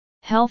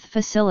Health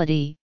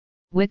facility,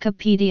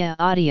 Wikipedia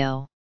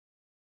audio.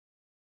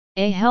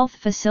 A health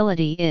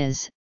facility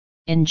is,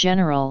 in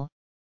general,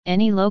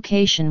 any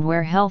location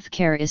where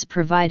healthcare is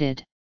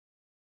provided.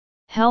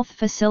 Health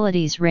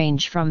facilities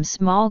range from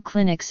small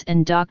clinics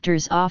and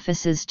doctors'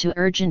 offices to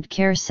urgent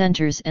care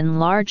centers and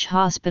large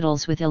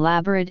hospitals with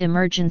elaborate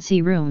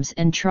emergency rooms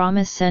and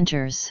trauma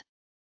centers.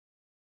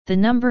 The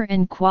number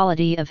and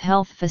quality of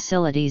health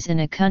facilities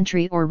in a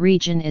country or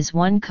region is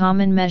one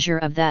common measure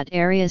of that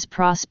area's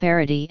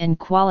prosperity and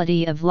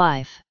quality of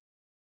life.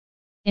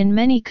 In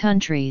many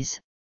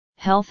countries,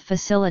 health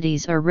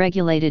facilities are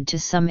regulated to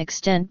some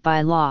extent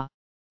by law.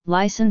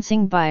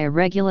 Licensing by a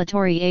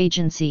regulatory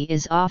agency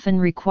is often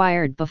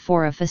required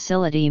before a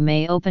facility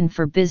may open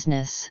for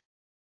business.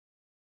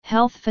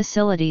 Health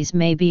facilities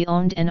may be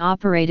owned and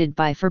operated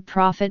by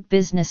for-profit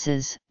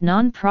businesses,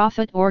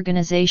 non-profit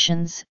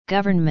organizations,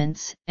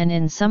 governments, and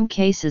in some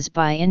cases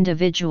by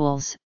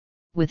individuals,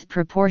 with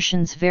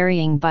proportions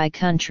varying by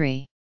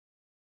country.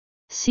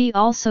 See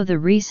also the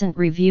recent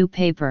review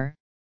paper,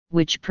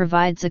 which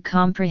provides a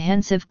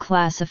comprehensive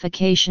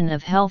classification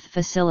of health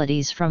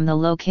facilities from the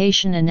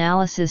location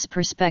analysis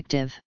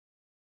perspective.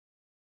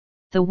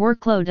 The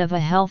workload of a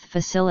health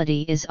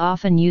facility is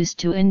often used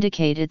to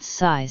indicate its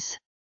size.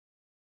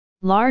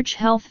 Large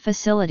health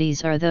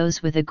facilities are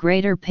those with a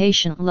greater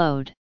patient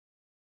load.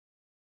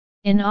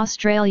 In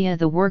Australia,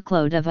 the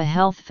workload of a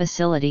health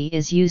facility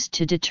is used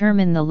to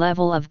determine the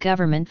level of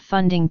government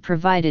funding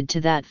provided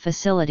to that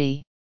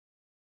facility.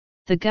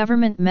 The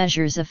government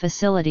measures a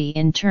facility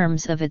in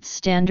terms of its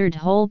standard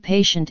whole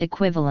patient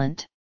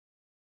equivalent.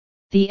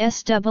 The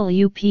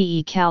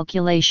SWPE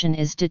calculation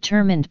is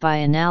determined by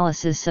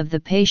analysis of the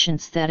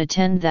patients that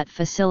attend that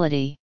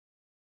facility.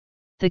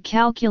 The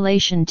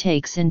calculation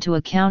takes into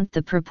account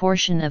the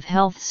proportion of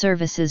health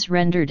services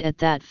rendered at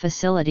that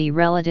facility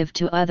relative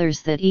to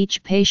others that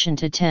each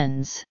patient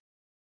attends.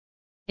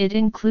 It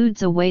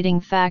includes a weighting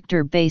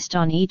factor based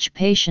on each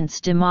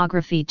patient's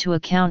demography to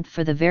account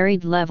for the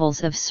varied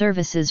levels of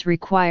services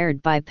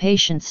required by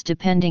patients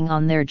depending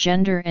on their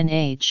gender and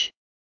age.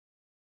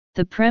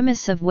 The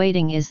premise of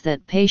weighting is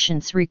that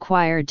patients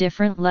require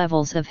different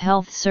levels of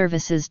health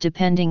services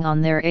depending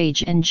on their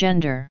age and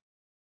gender.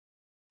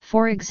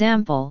 For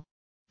example,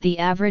 the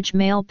average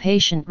male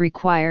patient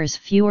requires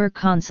fewer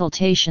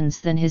consultations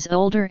than his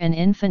older and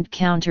infant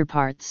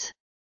counterparts.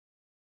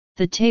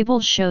 The table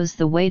shows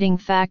the weighting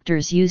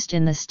factors used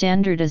in the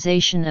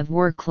standardization of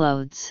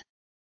workloads.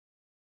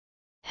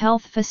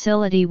 Health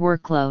facility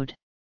workload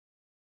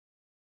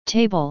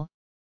table,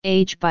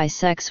 age by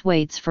sex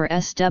weights for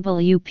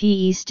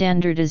SWPE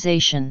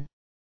standardization.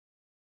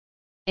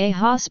 A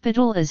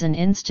hospital is an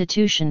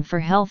institution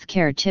for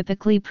healthcare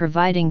typically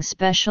providing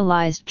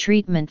specialized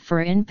treatment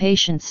for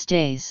inpatient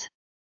stays.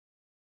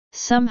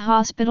 Some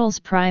hospitals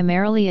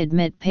primarily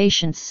admit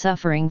patients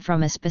suffering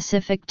from a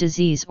specific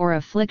disease or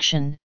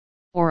affliction,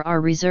 or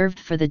are reserved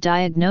for the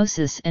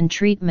diagnosis and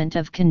treatment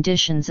of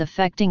conditions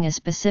affecting a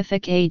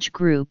specific age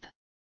group.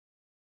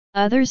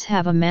 Others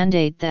have a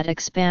mandate that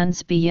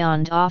expands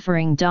beyond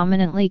offering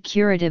dominantly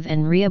curative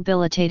and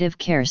rehabilitative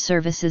care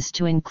services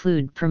to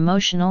include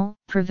promotional,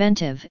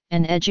 preventive,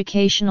 and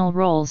educational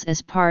roles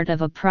as part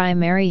of a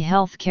primary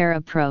healthcare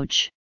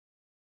approach.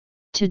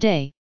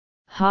 Today,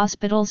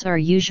 hospitals are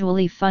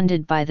usually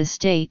funded by the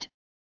state,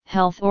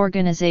 health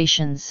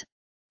organizations,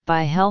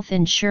 by health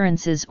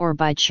insurances or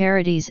by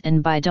charities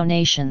and by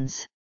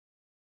donations.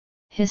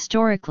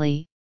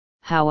 Historically,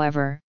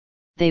 however,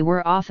 they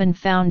were often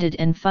founded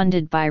and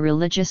funded by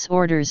religious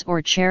orders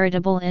or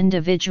charitable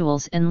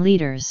individuals and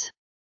leaders.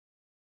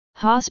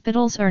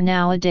 Hospitals are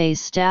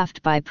nowadays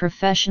staffed by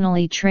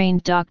professionally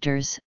trained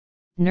doctors,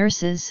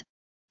 nurses,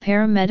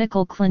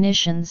 paramedical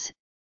clinicians,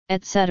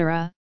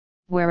 etc.,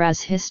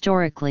 whereas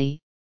historically,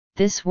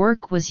 this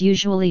work was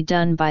usually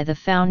done by the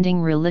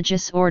founding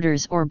religious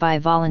orders or by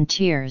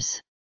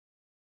volunteers.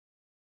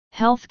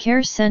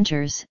 Healthcare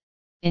centers,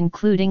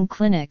 including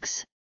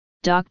clinics,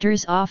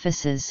 doctors'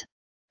 offices,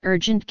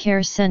 urgent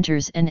care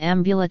centers and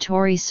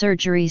ambulatory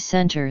surgery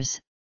centers,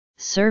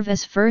 serve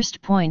as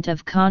first point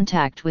of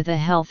contact with a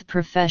health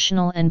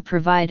professional and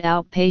provide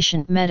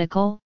outpatient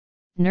medical,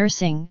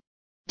 nursing,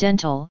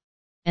 dental,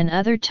 and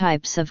other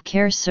types of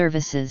care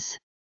services.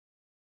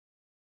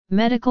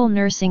 Medical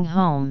nursing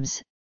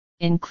homes,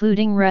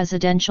 including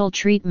residential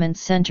treatment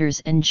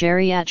centers and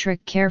geriatric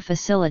care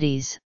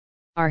facilities,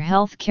 are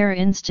healthcare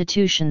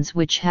institutions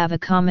which have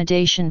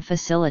accommodation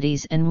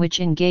facilities and which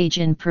engage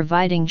in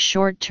providing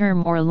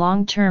short-term or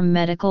long-term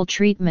medical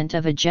treatment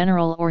of a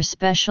general or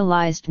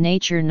specialized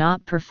nature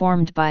not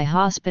performed by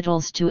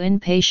hospitals to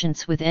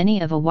inpatients with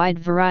any of a wide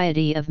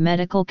variety of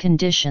medical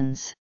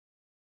conditions.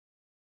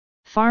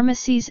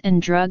 Pharmacies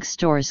and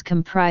drugstores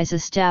comprise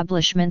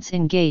establishments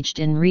engaged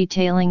in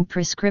retailing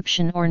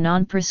prescription or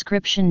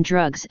non-prescription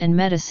drugs and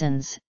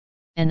medicines,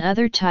 and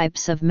other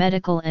types of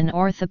medical and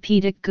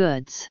orthopedic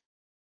goods.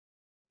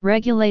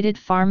 Regulated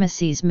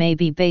pharmacies may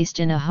be based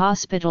in a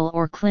hospital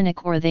or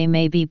clinic, or they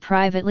may be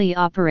privately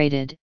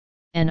operated,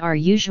 and are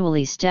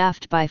usually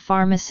staffed by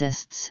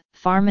pharmacists,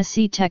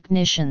 pharmacy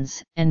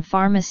technicians, and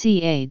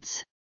pharmacy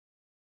aides.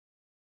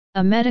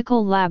 A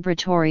medical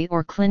laboratory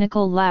or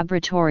clinical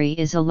laboratory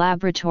is a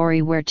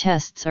laboratory where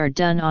tests are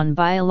done on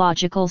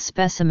biological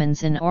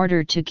specimens in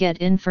order to get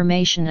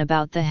information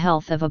about the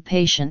health of a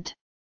patient.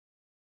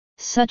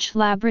 Such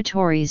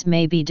laboratories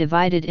may be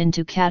divided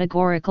into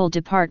categorical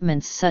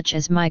departments such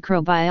as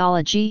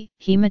microbiology,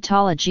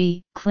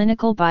 hematology,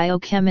 clinical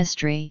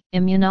biochemistry,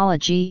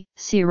 immunology,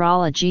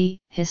 serology,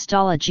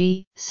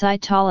 histology,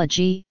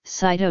 cytology,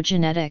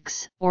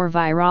 cytogenetics, or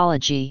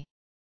virology.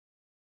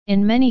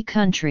 In many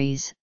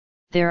countries,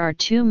 there are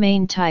two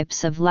main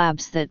types of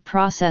labs that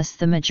process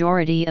the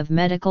majority of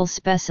medical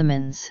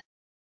specimens.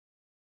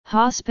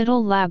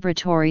 Hospital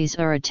laboratories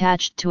are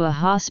attached to a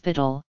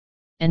hospital,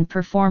 and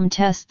perform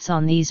tests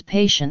on these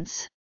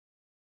patients.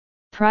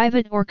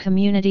 Private or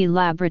community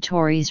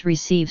laboratories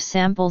receive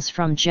samples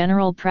from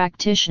general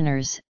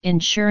practitioners,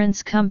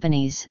 insurance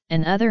companies,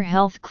 and other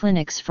health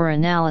clinics for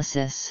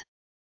analysis.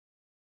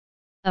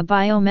 A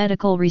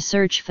biomedical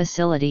research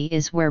facility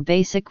is where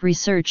basic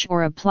research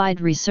or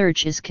applied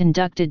research is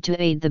conducted to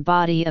aid the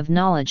body of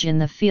knowledge in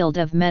the field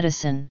of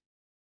medicine.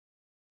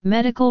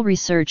 Medical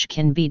research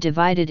can be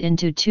divided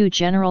into two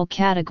general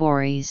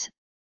categories: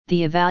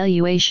 the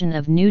evaluation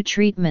of new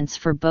treatments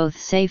for both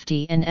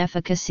safety and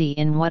efficacy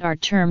in what are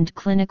termed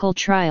clinical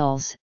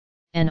trials,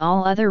 and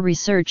all other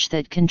research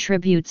that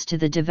contributes to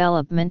the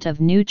development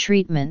of new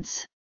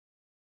treatments.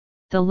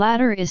 The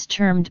latter is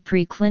termed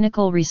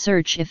preclinical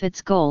research if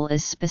its goal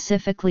is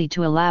specifically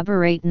to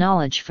elaborate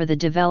knowledge for the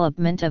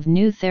development of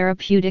new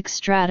therapeutic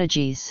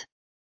strategies.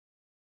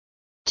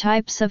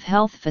 Types of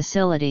health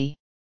facility: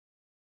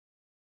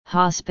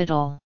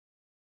 hospital,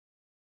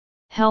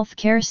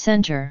 healthcare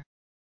center,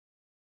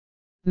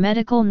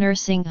 medical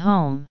nursing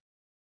home,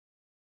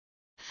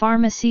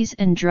 pharmacies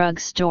and drug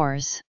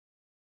stores,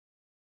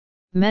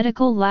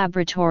 medical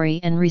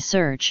laboratory and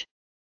research.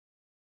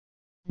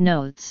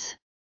 Notes.